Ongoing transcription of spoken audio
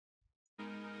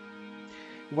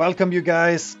Welcome, you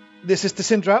guys. This is the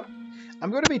Syndra.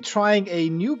 I'm going to be trying a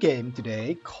new game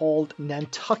today called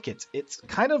Nantucket. It's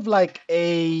kind of like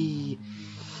a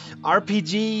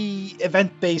RPG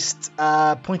event-based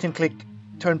point-and-click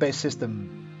turn-based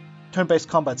system, turn-based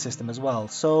combat system as well.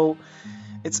 So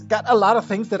it's got a lot of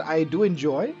things that I do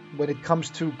enjoy when it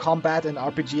comes to combat and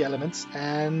RPG elements.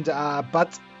 And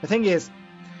but the thing is,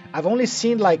 I've only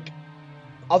seen like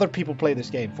other people play this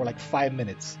game for like 5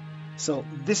 minutes. So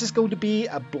this is going to be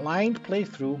a blind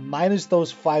playthrough minus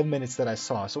those 5 minutes that I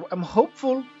saw. So I'm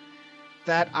hopeful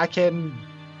that I can,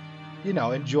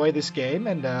 enjoy this game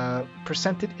and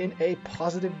present it in a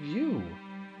positive view.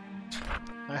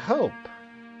 I hope.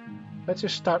 Let's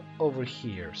just start over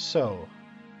here. So,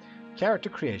 character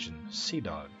creation, Sea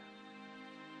Dog.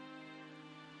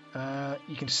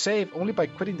 You can save only by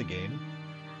quitting the game.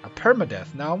 A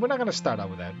permadeath. Now, we're not going to start out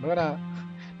with that.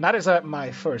 Not as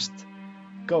my first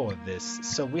go of this.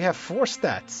 So we have 4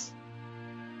 stats.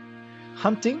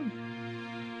 Hunting.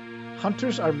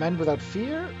 Hunters are men without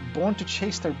fear, born to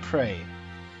chase their prey.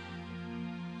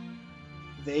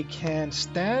 They can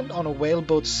stand on a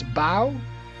whaleboat's bow,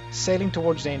 sailing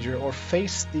towards danger, or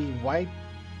face the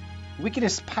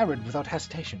wickedest pirate without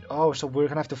hesitation. Oh, so we're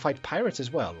gonna have to fight pirates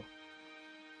as well.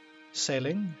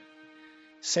 Sailing.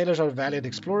 Sailors are valiant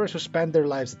explorers who spend their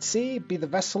lives at sea, be the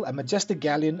vessel a majestic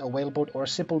galleon, a whaleboat, or a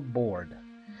simple board.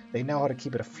 They know how to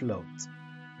keep it afloat.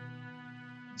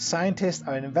 Scientists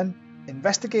are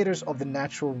investigators of the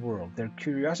natural world. Their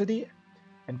curiosity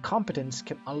and competence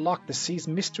can unlock the sea's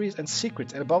mysteries and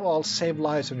secrets, and above all, save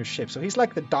lives on your ship. So he's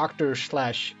like the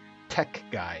doctor/tech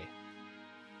guy.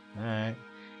 Alright.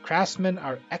 Craftsmen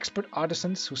are expert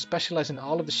artisans who specialize in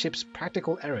all of the ship's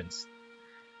practical errands.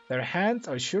 Their hands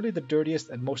are surely the dirtiest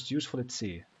and most useful at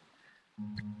sea.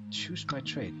 Choose my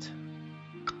trait.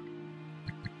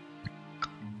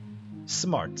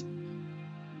 Smart.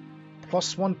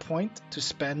 +1 point to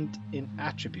spend in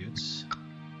attributes.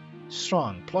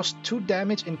 Strong. +2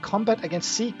 damage in combat against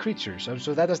sea creatures.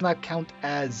 So that does not count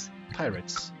as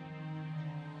pirates.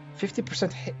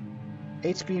 50%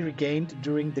 HP regained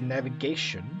during the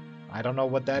navigation. I don't know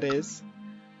what that is.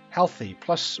 Healthy.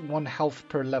 +1 health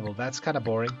per level. That's kind of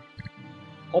boring.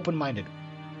 Open-minded.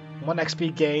 1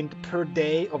 XP gained per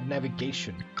day of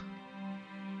navigation.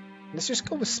 Let's just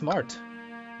go with smart.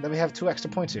 Then we have 2 extra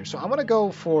points here. So I'm gonna go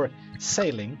for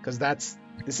sailing, because this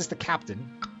is the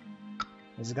captain.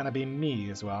 This is gonna be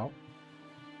me as well.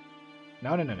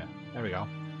 No. There we go.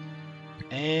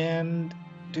 And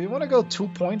do you want to go 2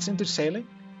 points into sailing?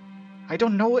 I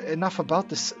don't know enough about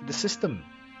the system,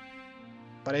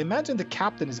 but I imagine the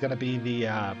captain is gonna be the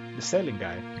sailing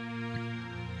guy.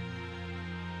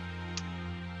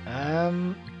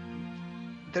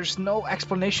 There's no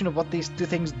explanation of what these 2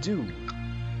 things do.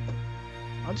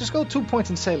 I'll just go 2 points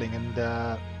in sailing and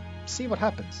see what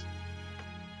happens.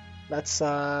 Let's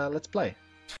play.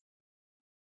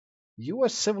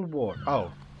 U.S. Civil War.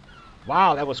 Oh,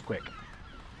 wow, that was quick.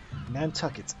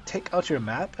 Nantucket. Take out your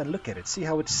map and look at it. See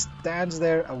how it stands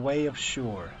there away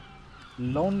offshore.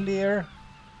 Lonelier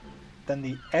than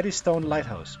the Eddystone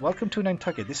Lighthouse. Welcome to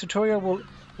Nantucket. This tutorial will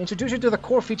introduce you to the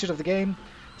core features of the game.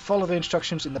 Follow the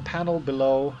instructions in the panel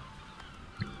below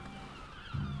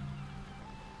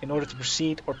in order to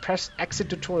proceed, or press exit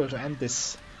tutorial to end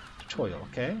this tutorial.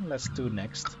 Okay, let's do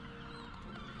next.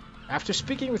 After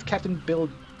speaking with Captain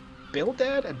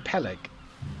Bildad and Peleg,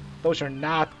 those are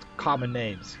not common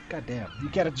names. Goddamn. You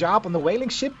get a job on the whaling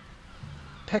ship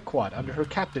Pequod under her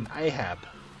captain Ahab.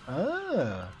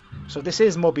 Ah, so this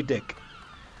is Moby Dick.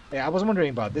 Yeah, I was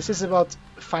wondering about this. Is about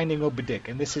finding Moby Dick,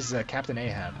 and this is Captain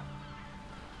Ahab.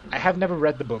 I have never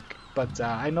read the book, but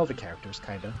I know the characters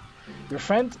kinda. Your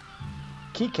friend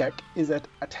Kikek is at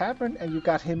a tavern, and you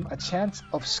got him a chance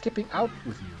of skipping out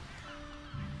with you.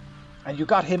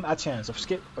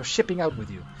 Shipping out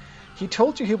with you. He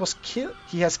told you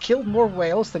he has killed more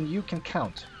whales than you can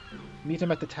count. Meet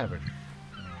him at the tavern.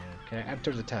 Okay,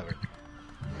 enter the tavern.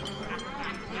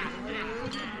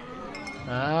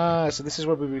 Ah, so this is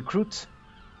where we recruit,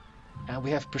 and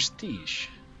we have prestige.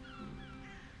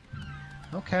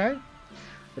 Okay.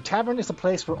 The tavern is a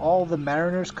place where all the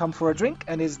mariners come for a drink,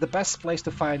 and is the best place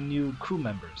to find new crew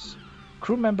members.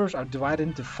 Crew members are divided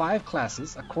into 5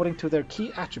 classes according to their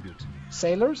key attribute.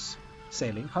 Sailors,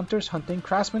 sailing, hunters, hunting,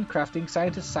 craftsmen, crafting,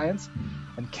 scientists, science,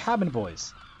 and cabin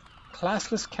boys.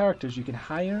 Classless characters you can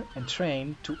hire and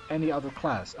train to any other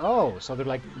class. Oh, so they're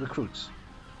like recruits.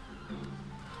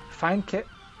 Find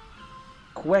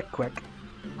Kwek.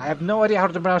 I have no idea how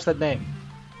to pronounce that name.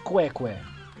 Kwek.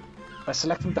 By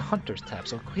selecting the Hunters tab.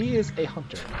 So he is a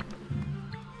hunter.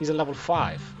 He's a level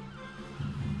 5.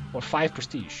 Or 5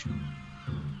 prestige.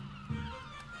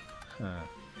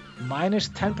 Minus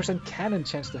 10% cannon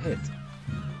chance to hit.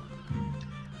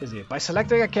 Is it? By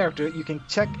selecting a character, you can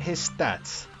check his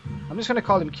stats. I'm just gonna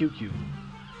call him QQ.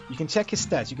 You can check his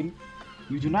stats.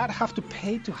 You do not have to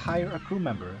pay to hire a crew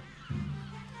member.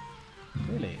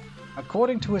 Really?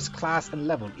 According to his class and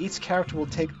level, each character will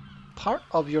take part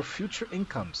of your future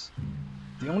incomes.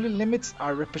 The only limits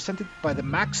are represented by the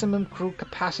maximum crew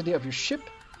capacity of your ship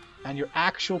and your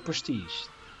actual prestige.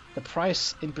 The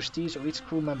price in prestige of each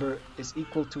crew member is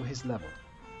equal to his level.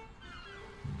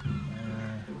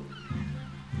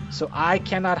 So I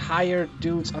cannot hire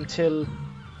dudes until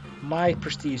my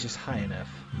prestige is high enough.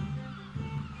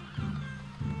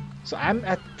 So I'm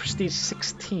at prestige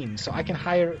 16, so I can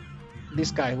hire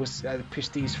this guy who's at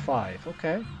prestige 5.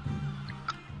 Okay.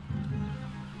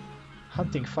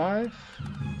 Hunting 5.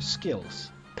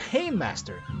 Skills.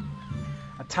 Painmaster.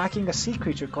 Attacking a sea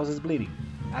creature causes bleeding.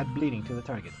 Add bleeding to the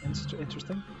target.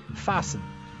 Interesting. Fasten.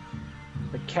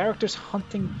 The character's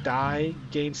hunting die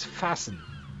gains fasten.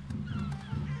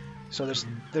 So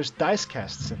there's dice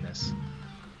casts in this.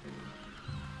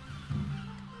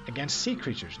 Against sea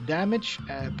creatures. Damage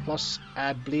plus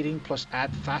add bleeding plus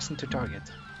add fasten to target.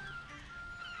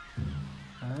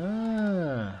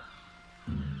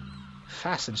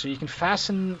 Fasten. So you can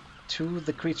fasten to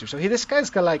the creature. So this guy's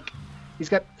got like... He's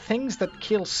got things that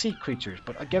kill sea creatures.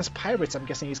 But against pirates, I'm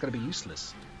guessing he's going to be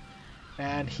useless.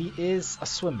 And he is a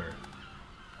swimmer.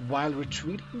 While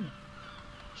retreating,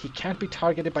 he can't be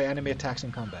targeted by enemy attacks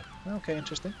in combat. Okay,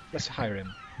 interesting. Let's hire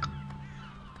him.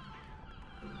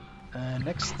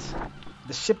 Next,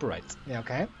 the shipwright. Yeah,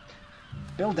 okay.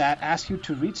 Bill Dad asks you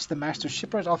to reach the master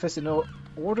shipwright office and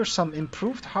order some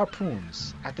improved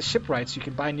harpoons. At the shipwrights, you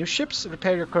can buy new ships,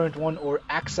 repair your current one, or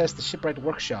access the shipwright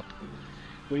workshop,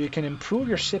 where you can improve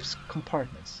your ship's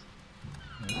compartments.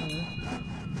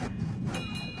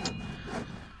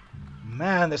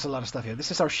 Man, there's a lot of stuff here.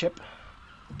 This is our ship,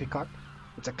 the Peacock.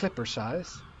 It's a clipper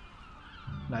size.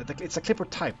 No, it's a clipper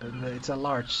type, and it's a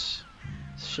large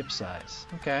ship size.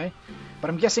 Okay, but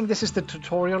I'm guessing this is the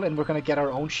tutorial, and we're gonna get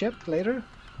our own ship later.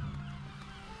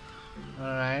 All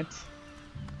right.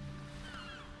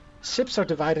 Ships are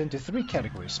divided into 3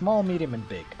 categories: small, medium, and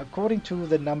big, according to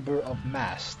the number of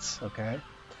masts. Okay.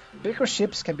 Bigger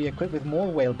ships can be equipped with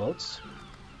more whaleboats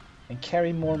and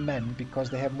carry more men because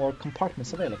they have more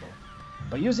compartments available.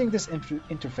 By using this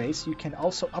interface, you can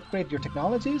also upgrade your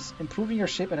technologies, improving your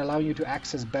ship and allowing you to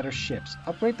access better ships.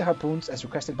 Upgrade the harpoons as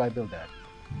requested by Bildad.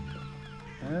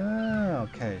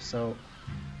 Okay, so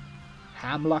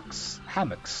hammocks,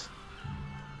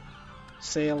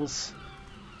 sails,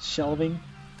 shelving,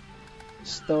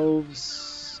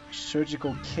 stoves,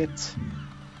 surgical kit,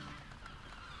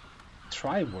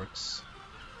 triworks.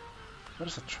 What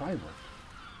is a triwork?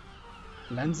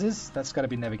 Lenses, that's gotta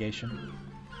be navigation.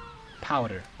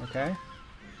 Powder, okay.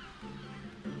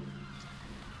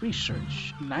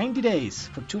 Research, 90 days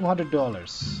for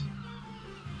 $200.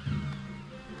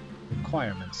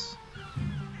 Requirements.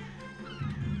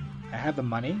 I have the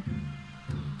money.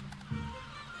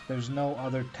 There's no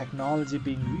other technology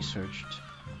being researched.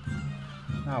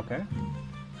 Okay.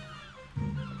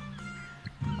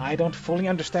 I don't fully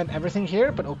understand everything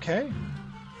here, but okay.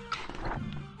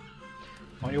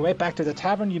 On your way back to the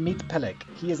tavern, you meet Peleg.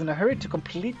 He is in a hurry to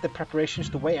complete the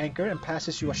preparations to weigh anchor and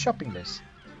passes you a shopping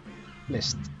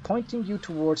list, pointing you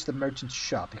towards the merchant's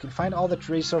shop. You can find all the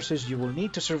resources you will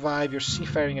need to survive your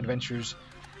seafaring adventures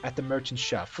at the merchant's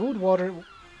shop. Food, water,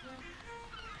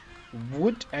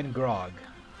 wood, and grog.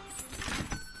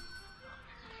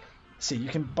 See, you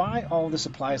can buy all the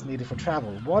supplies needed for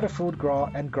travel. Water, food,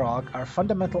 and grog are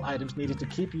fundamental items needed to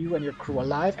keep you and your crew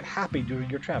alive and happy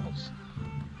during your travels.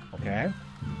 Okay.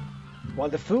 While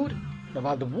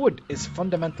the wood is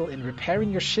fundamental in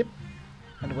repairing your ship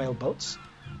and whaleboats,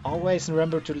 always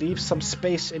remember to leave some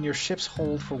space in your ship's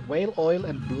hold for whale oil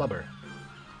and blubber.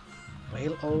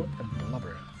 Whale oil and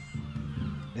blubber.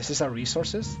 This is our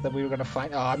resources that we were going to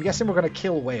find. Oh, I'm guessing we're going to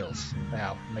kill whales.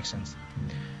 Yeah, makes sense.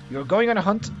 You're going on a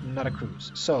hunt, not a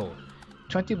cruise. So,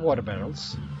 20 water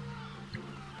barrels.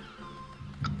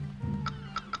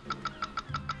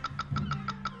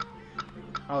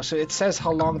 Oh, so it says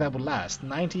how long that will last.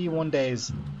 91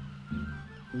 days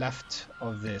left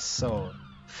of this. So,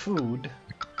 food,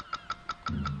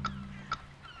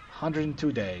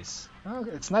 102 days. Oh,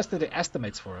 it's nice that it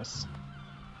estimates for us.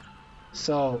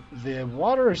 So, the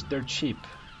water they're cheap,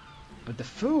 but the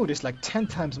food is like 10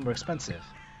 times more expensive.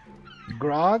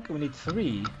 Grog, we need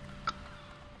 3.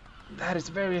 That is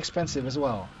very expensive as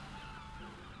well.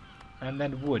 And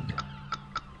then wood.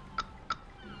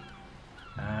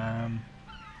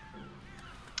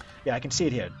 Yeah, I can see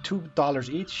it here. $2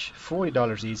 each,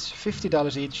 $40 each,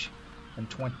 $50 each, and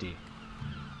 20.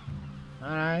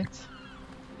 Alright.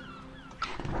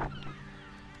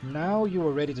 Now you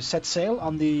are ready to set sail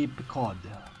on the Picard.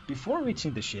 Before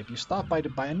reaching the ship, you stop by to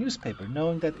buy a newspaper,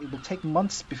 knowing that it will take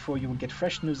months before you will get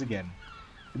fresh news again.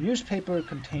 The newspaper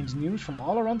contains news from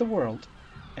all around the world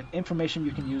and information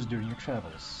you can use during your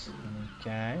travels.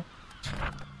 Okay.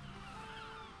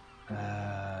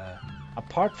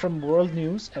 Apart from world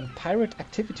news and pirate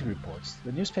activity reports,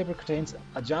 the newspaper contains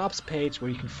a jobs page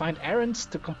where you can find errands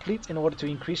to complete in order to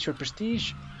increase your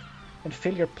prestige and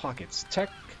fill your pockets. Check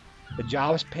the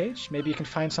jobs page. Maybe you can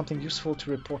find something useful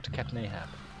to report to Captain Ahab.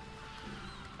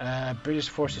 British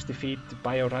forces defeat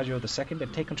Bayorajo II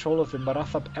and take control of the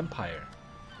Maratha Empire.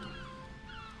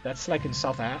 That's like in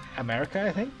South America,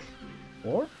 I think?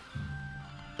 Or?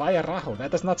 Bayorajo.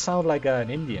 That does not sound like an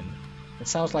Indian. It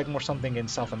sounds like more something in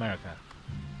South America.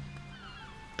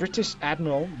 British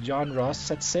Admiral John Ross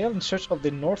set sail in search of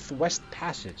the Northwest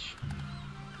Passage.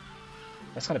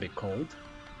 That's gonna be cold.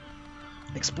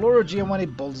 Explorer Giovanni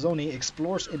Bolzoni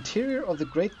explores interior of the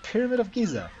Great Pyramid of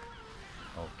Giza.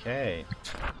 Okay.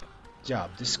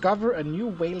 Job. Discover a new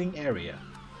whaling area.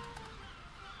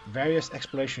 Various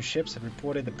exploration ships have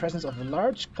reported the presence of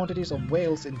large quantities of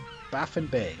whales in Baffin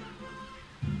Bay.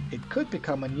 It could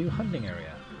become a new hunting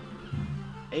area.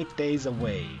 8 days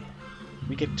away.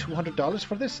 We get $200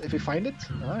 for this if we find it?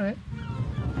 Alright.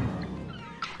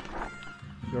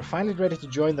 You're finally ready to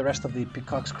join the rest of the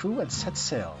Peacock's crew and set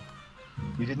sail.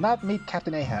 You did not meet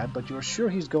Captain Ahab, but you are sure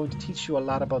he's going to teach you a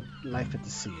lot about life at the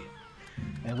sea.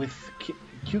 And with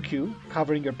QQ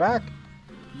covering your back,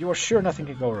 you are sure nothing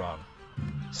can go wrong.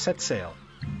 Set sail.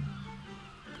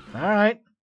 Alright.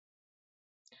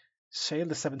 Sail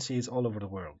the 7 seas all over the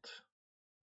world.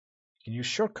 You can use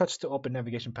shortcuts to open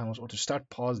navigation panels or to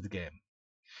pause the game.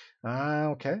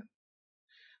 Okay.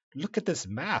 Look at this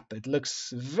map. It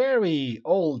looks very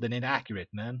old and inaccurate,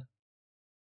 man.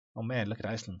 Oh man, look at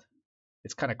Iceland.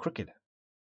 It's kind of crooked.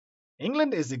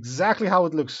 England is exactly how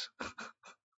it looks.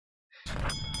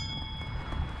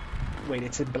 Wait,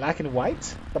 it's in black and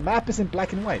white? The map is in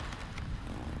black and white.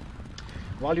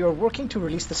 While you are working to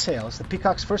release the sails, the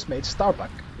Peacock's first mate, Starbuck,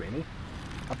 really,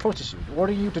 approaches you,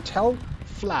 ordering you to tell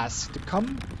Flask to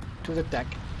come to the deck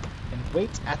and wait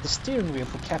at the steering wheel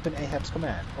for Captain Ahab's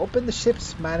command. Open the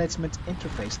ship's management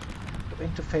interface to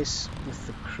interface with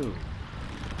the crew.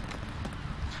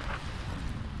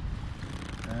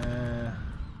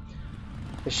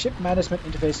 The ship management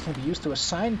interface can be used to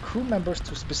assign crew members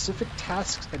to specific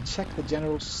tasks and check the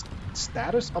general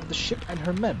status of the ship and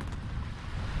her men.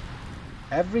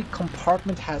 Every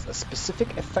compartment has a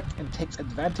specific effect and takes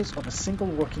advantage of a single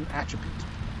working attribute.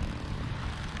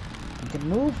 You can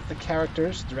move the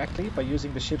characters directly by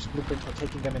using the ship's blueprint or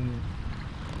taking them in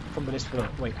from the list below.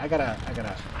 Wait, I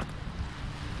gotta...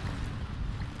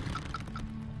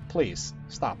 Please,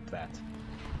 stop that.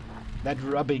 That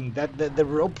rubbing, the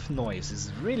rope noise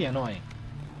is really annoying.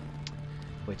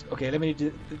 Wait, okay, let me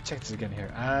check this again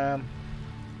here.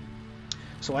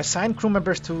 So I assign crew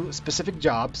members to specific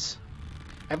jobs.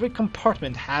 Every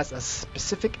compartment has a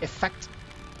specific effect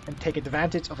and take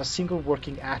advantage of a single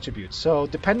working attribute. So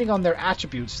depending on their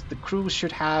attributes, the crew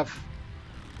should have...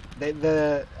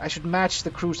 I should match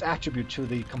the crew's attribute to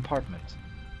the compartment.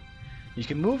 You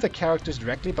can move the characters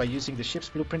directly by using the ship's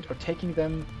blueprint or taking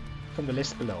them from the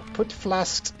list below. Put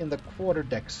flasks in the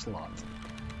quarterdeck slot.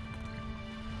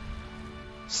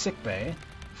 Sickbay,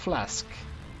 flask.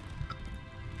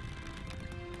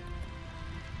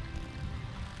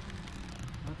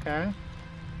 Okay.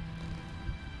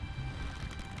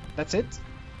 That's it.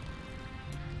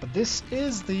 But this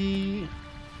is me.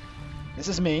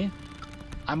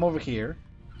 I'm over here.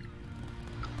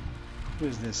 Who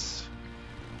is this?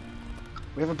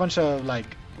 We have a bunch of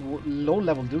like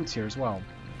low-level dudes here as well.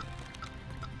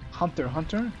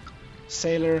 Hunter,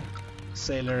 sailor,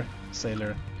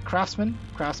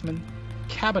 craftsman,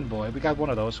 cabin boy. We got one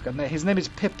of those. His name is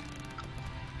Pip,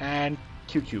 and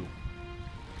QQ.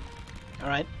 All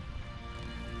right.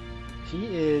 He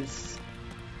is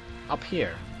up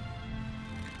here.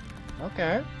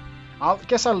 Okay.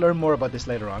 Guess I'll learn more about this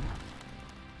later on.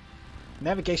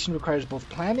 Navigation requires both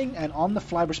planning and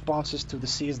on-the-fly responses to the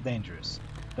sea is dangerous.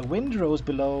 The wind rows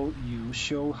below you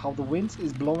show how the wind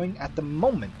is blowing at the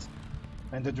moment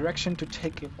and the direction to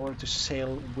take in order to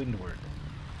sail windward.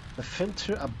 The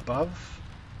filter above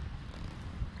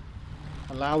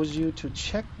allows you to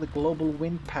check the global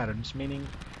wind patterns, meaning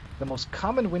the most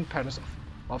common wind patterns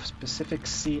of specific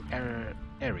sea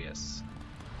areas.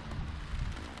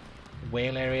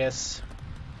 Whale areas,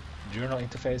 journal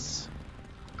interface,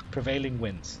 prevailing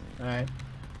winds. Alright.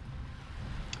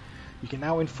 You can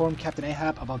now inform Captain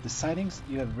Ahab about the sightings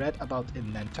you have read about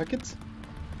in Nantucket.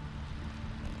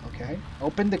 Okay.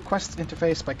 Open the quest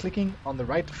interface by clicking on the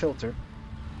right filter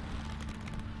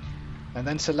and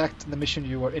then select the mission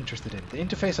you are interested in. The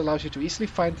interface allows you to easily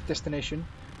find the destination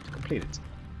to complete it.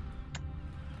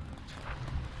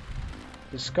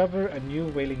 Discover a new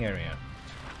whaling area.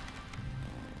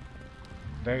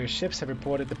 Various ships have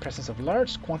reported the presence of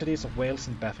large quantities of whales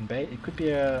in Baffin Bay. It could be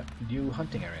a new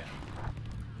hunting area.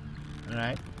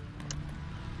 Alright.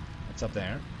 What's up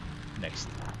there? Next.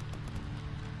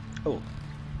 Oh.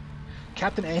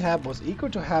 Captain Ahab was eager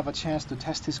to have a chance to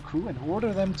test his crew and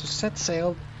order them to set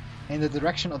sail in the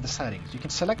direction of the sightings. You can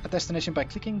select a destination by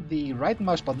clicking the right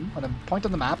mouse button on a point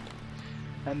on the map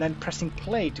and then pressing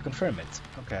play to confirm it.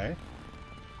 Okay.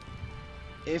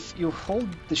 If you hold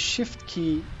the shift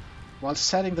key while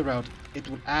setting the route, it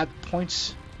will add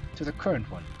points to the current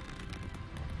one.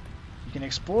 You can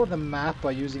explore the map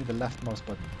by using the left mouse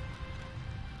button.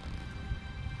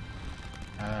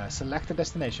 Select the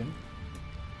destination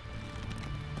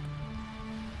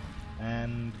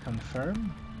and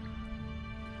confirm.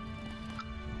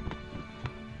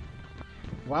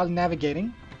 While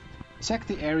navigating, check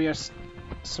the areas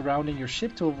surrounding your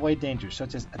ship to avoid dangers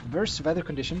such as adverse weather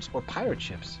conditions or pirate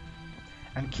ships.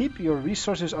 And keep your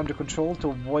resources under control to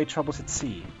avoid troubles at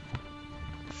sea.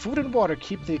 Food and water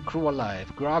keep the crew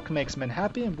alive. Grog makes men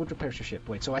happy and wood repairs your ship.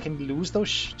 Wait, so I can lose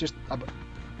those just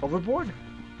overboard?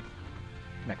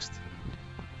 Next.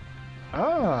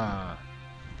 Ah.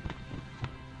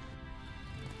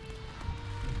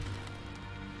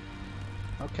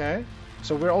 Okay.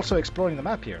 So we're also exploring the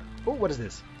map here. Oh, what is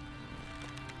this?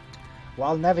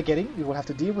 While navigating, you will have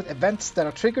to deal with events that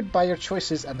are triggered by your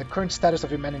choices and the current status of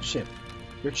your men and ship.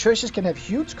 Your choices can have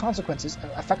huge consequences,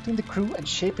 affecting the crew and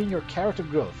shaping your character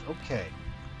growth. Okay.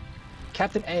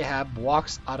 Captain Ahab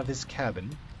walks out of his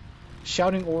cabin,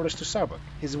 shouting orders to Starbuck.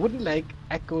 His wooden leg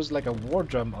echoes like a war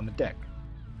drum on the deck.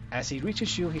 As he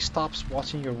reaches you, he stops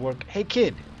watching your work. Hey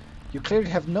kid, you clearly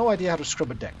have no idea how to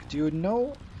scrub a deck. Do you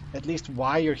know at least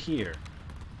why you're here?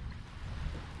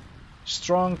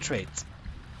 Strong traits.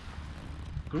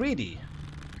 Greedy.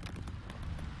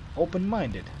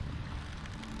 Open-minded.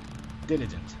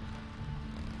 Diligent.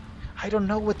 I don't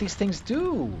know what these things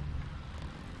do.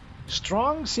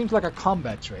 Strong seems like a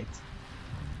combat trait.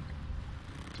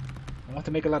 I want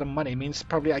to make a lot of money. It means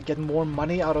probably I get more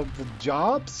money out of the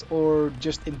jobs or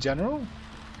just in general.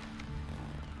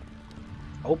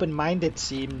 Open-minded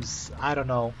seems, I don't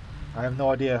know. I have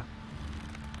no idea.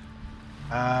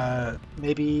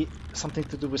 Maybe something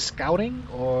to do with scouting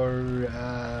or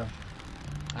I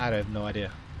have no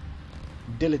idea.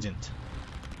 Diligent.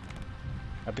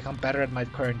 I've become better at my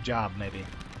current job, maybe.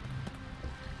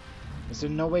 Is there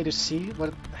no way to see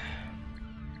what...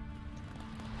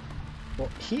 Well,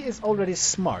 he is already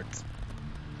smart,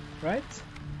 right?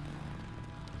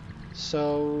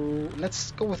 So,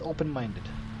 let's go with open-minded.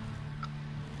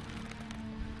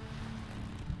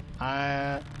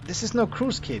 This is no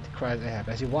cruise, kid, cries Ahab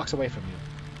as he walks away from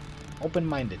you.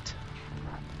 Open-minded.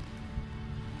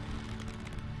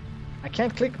 I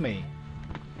can't click me.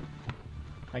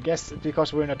 I guess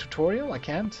because we're in a tutorial, I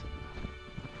can't.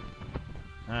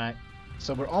 Alright,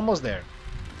 so we're almost there.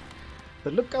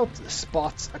 The lookout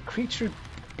spots a creature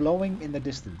blowing in the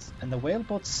distance, and the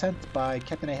whaleboat sent by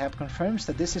Captain Ahab confirms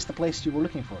that this is the place you were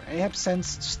looking for. Ahab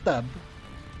sends Stubb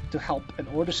to help and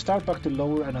orders Starbuck to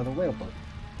lower another whaleboat.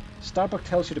 Starbuck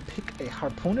tells you to pick a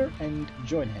harpooner and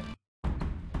join him.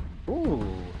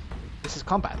 Ooh, this is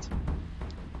combat.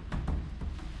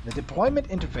 The deployment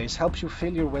interface helps you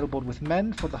fill your whaleboat with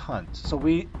men for the hunt. So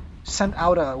we send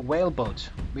out a whaleboat.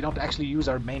 We don't actually use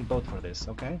our main boat for this,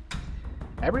 okay?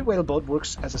 Every whaleboat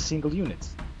works as a single unit,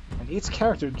 and each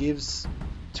character gives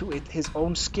to it his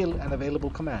own skill and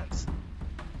available commands,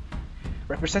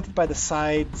 represented by the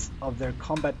sides of their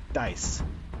combat dice.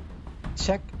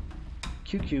 Check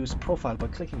QQ's profile by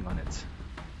clicking on it.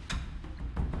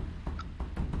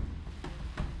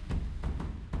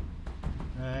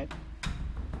 Alright.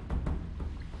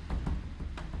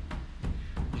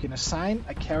 You can assign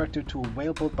a character to a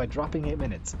whaleboat by dropping him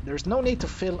in it. There's no need to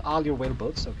fill all your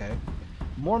whaleboats, okay?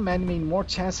 More men mean more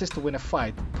chances to win a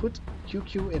fight. Put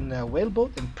QQ in a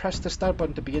whaleboat and press the start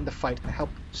button to begin the fight and help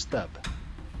Stubb.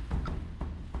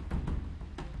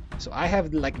 So I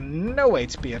have like no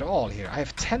HP at all here. I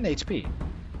have 10 HP.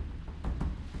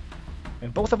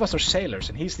 And both of us are sailors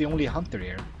and he's the only hunter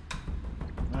here.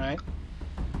 Alright.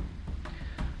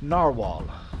 Narwhal.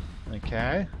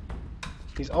 Okay.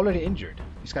 He's already injured.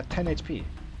 He's got 10 HP.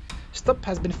 Stubb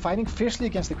has been fighting fiercely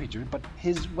against the creature, but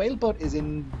his whaleboat is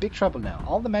in big trouble now.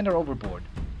 All the men are overboard.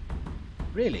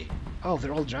 Really? Oh,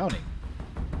 they're all drowning.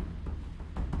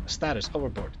 Status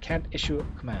overboard. Can't issue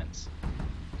commands.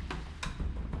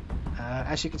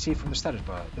 As you can see from the status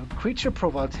bar, the creature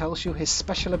profile tells you his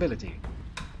special ability.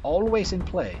 Always in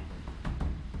play.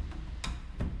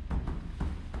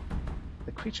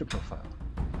 The creature profile.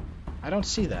 I don't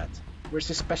see that. Where's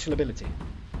his special ability?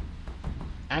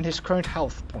 And his current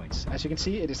health points. As you can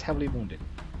see, it is heavily wounded.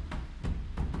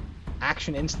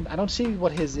 Action instant. I don't see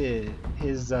what his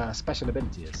special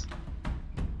ability is.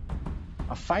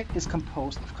 A fight is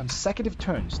composed of consecutive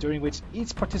turns during which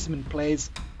each participant plays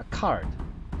a card,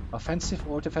 offensive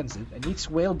or defensive, and each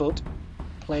whaleboat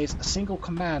plays a single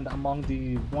command among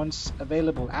the ones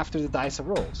available after the dice are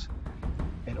rolled.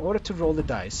 In order to roll the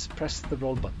dice, press the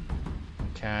roll button.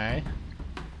 Okay.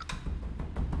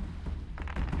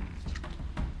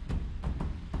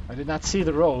 I did not see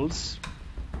the rolls.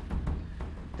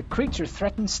 The creature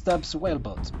threatens Stubbs'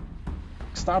 whaleboat.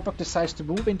 Starbuck decides to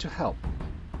move in to help.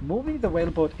 Moving the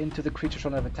whaleboat into the creature's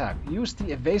line of attack. Use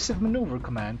the evasive maneuver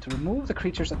command to remove the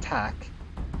creature's attack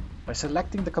by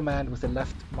selecting the command with the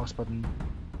left mouse button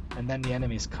and then the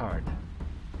enemy's card.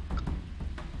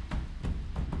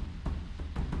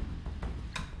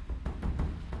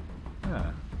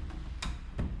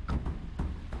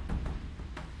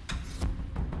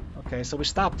 Okay, so we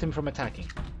stopped him from attacking.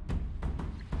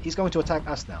 He's going to attack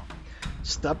us now.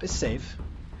 Stubb is safe.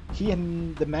 He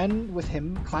and the men with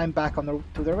him climb back to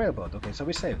their whaleboat. Okay, so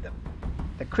we saved them.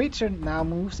 The creature now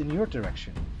moves in your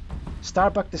direction.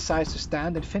 Starbuck decides to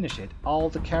stand and finish it. All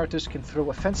the characters can throw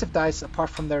offensive dice apart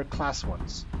from their class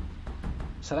ones.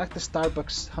 Select the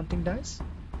Starbuck's hunting dice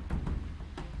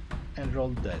and roll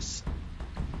the dice.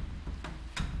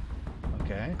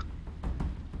 Okay.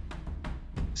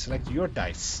 Select your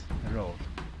dice and roll.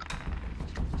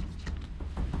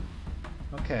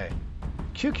 Okay.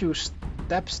 QQ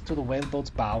steps to the whaleboat's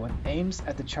bow and aims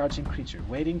at the charging creature,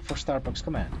 waiting for Starbuck's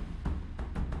command.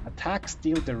 Attacks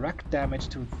deal direct damage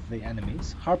to the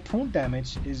enemies. Harpoon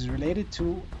damage is related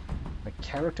to the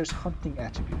character's hunting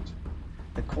attribute.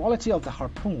 The quality of the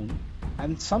harpoon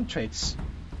and some traits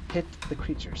hit the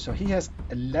creature. So he has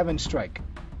 11 strike.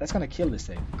 That's gonna kill this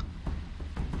thing.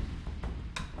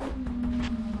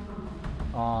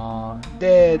 Aw,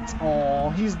 dead. Aw,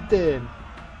 he's dead.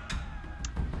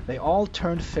 They all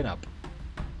turned fin up.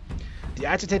 The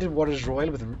agitated waters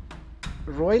roiled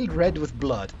red with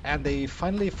blood, and they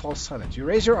finally fall silent. You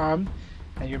raise your arm,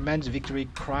 and your men's victory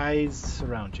cries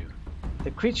around you.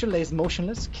 The creature lays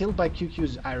motionless, killed by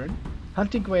QQ's iron.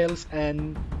 Hunting whales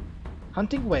and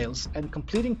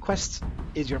completing quests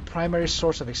is your primary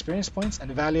source of experience points and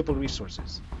valuable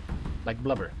resources, like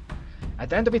Blubber. At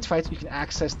the end of each fight, you can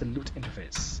access the loot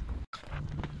interface.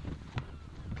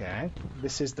 Okay,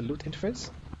 this is the loot interface.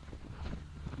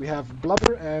 We have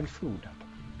Blubber and food.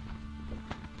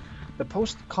 The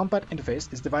post-combat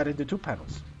interface is divided into two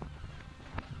panels.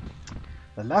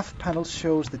 The left panel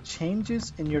shows the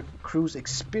changes in your crew's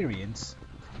experience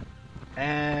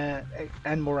and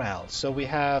morale. So we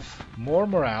have more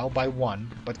morale by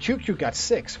 1, but QQ got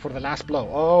 6 for the last blow.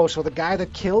 Oh, so the guy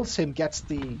that kills him gets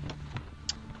the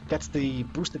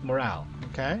boosted morale.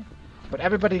 Okay, but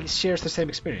everybody shares the same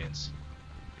experience.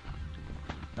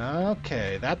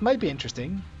 Okay, that might be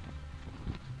interesting.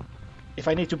 If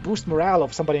I need to boost morale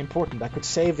of somebody important, I could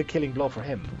save the killing blow for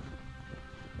him.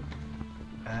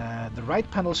 The right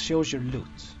panel shows your loot.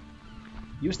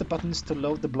 Use the buttons to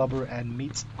load the Blubber and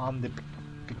meet on the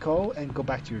Pico and go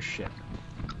back to your ship.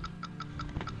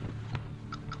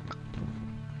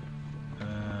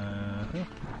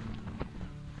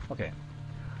 Okay.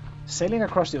 Sailing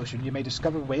across the ocean, you may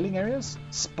discover whaling areas,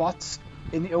 spots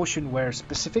in the ocean where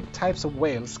specific types of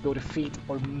whales go to feed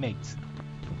or mate.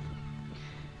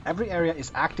 Every area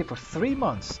is active for 3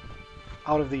 months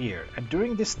out of the year, and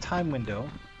during this time window,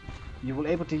 you will be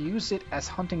able to use it as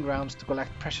hunting grounds to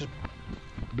collect precious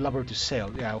blubber to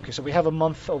sail. Yeah, okay, so we have a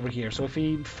month over here. So if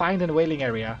we find a whaling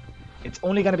area, it's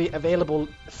only going to be available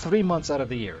 3 months out of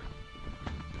the year.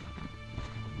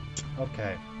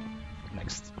 Okay,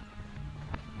 next.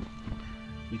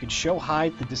 You can show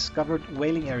hide the discovered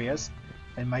whaling areas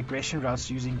and migration routes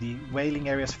using the whaling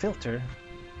areas filter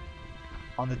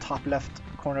on the top left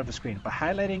corner of the screen. By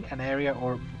highlighting an area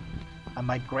or a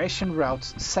migration route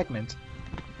segment,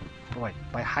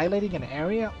 by highlighting an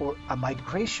area or a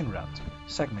migration route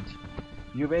segment,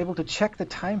 you'll be able to check the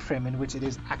time frame in which it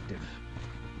is active.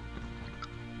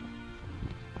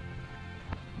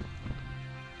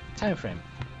 Time frame.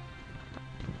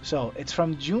 So it's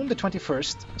from June the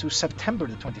 21st to September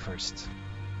the 21st.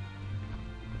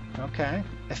 Okay.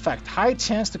 Effect. High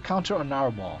chance to counter a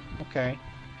narwhal. Okay.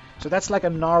 So that's like a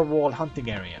narwhal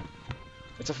hunting area.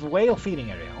 It's a whale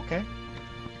feeding area. Okay.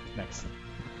 Next.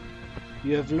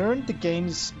 You have learned the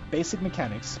game's basic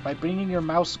mechanics. By bringing your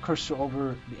mouse cursor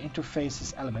over the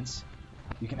interface's elements,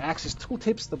 you can access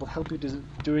tooltips that will help you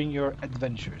during your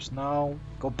adventures. Now,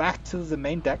 go back to the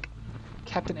main deck.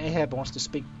 Captain Ahab wants to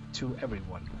speak to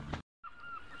everyone.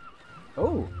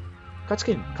 Oh,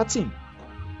 cutscene.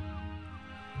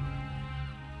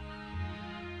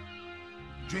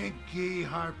 Drink ye,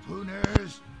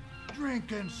 harpooners,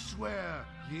 drink and swear,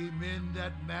 ye men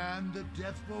that man the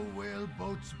deathful whale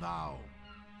boat's bow.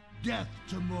 Death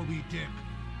to Moby Dick.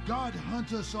 God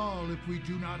hunt us all if we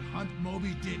do not hunt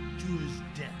Moby Dick to his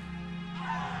death.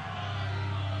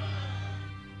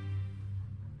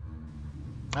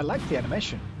 I like the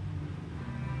animation.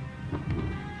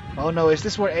 Oh no, is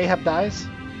this where Ahab dies?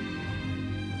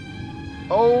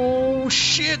 Oh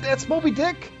shit, that's Moby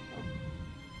Dick!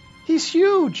 He's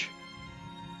huge!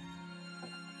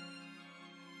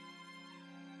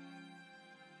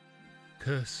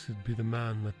 Cursed be the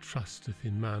man that trusteth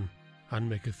in man, and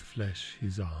maketh flesh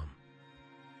his arm.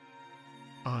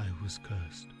 I was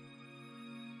cursed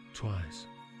twice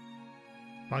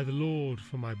by the Lord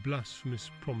for my blasphemous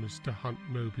promise to hunt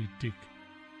Moby Dick,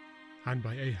 and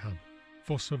by Ahab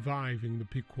for surviving the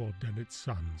Pequod and its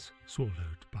sons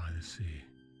swallowed by the sea.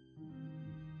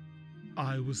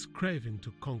 I was craving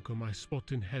to conquer my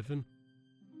spot in heaven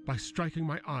by striking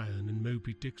my iron in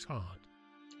Moby Dick's heart.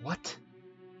 What?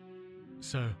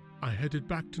 So I headed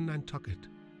back to Nantucket,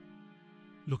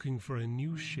 looking for a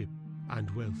new ship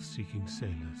and wealth-seeking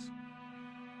sailors.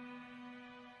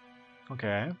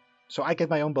 Okay, so I get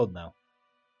my own boat now.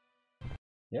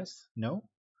 Yes? No?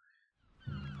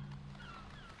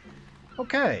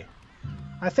 Okay,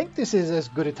 I think this is as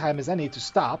good a time as any to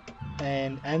stop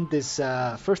and end this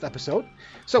first episode.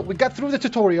 So we got through the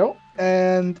tutorial,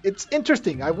 and it's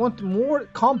interesting. I want more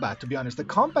combat, to be honest. The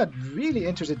combat really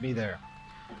interested me there.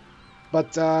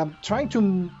 But trying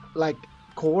to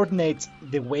coordinate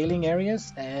the whaling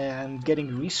areas and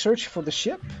getting research for the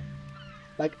ship,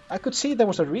 I could see there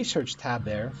was a research tab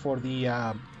there for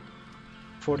the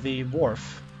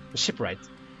wharf, the shipwright.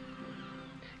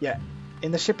 Yeah,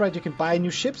 in the shipwright you can buy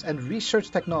new ships and research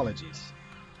technologies.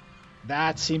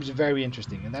 That seems very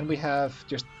interesting. And then we have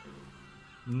just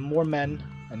more men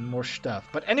and more stuff.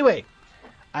 But anyway,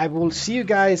 I will see you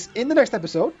guys in the next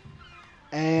episode.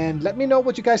 And let me know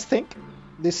what you guys think.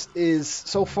 This is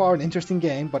so far an interesting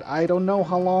game, but I don't know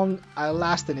how long I'll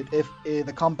last in it if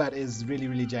the combat is really,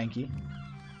 really janky.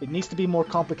 It needs to be more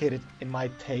complicated in my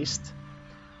taste,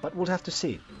 but we'll have to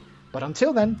see. But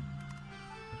until then,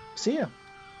 see ya.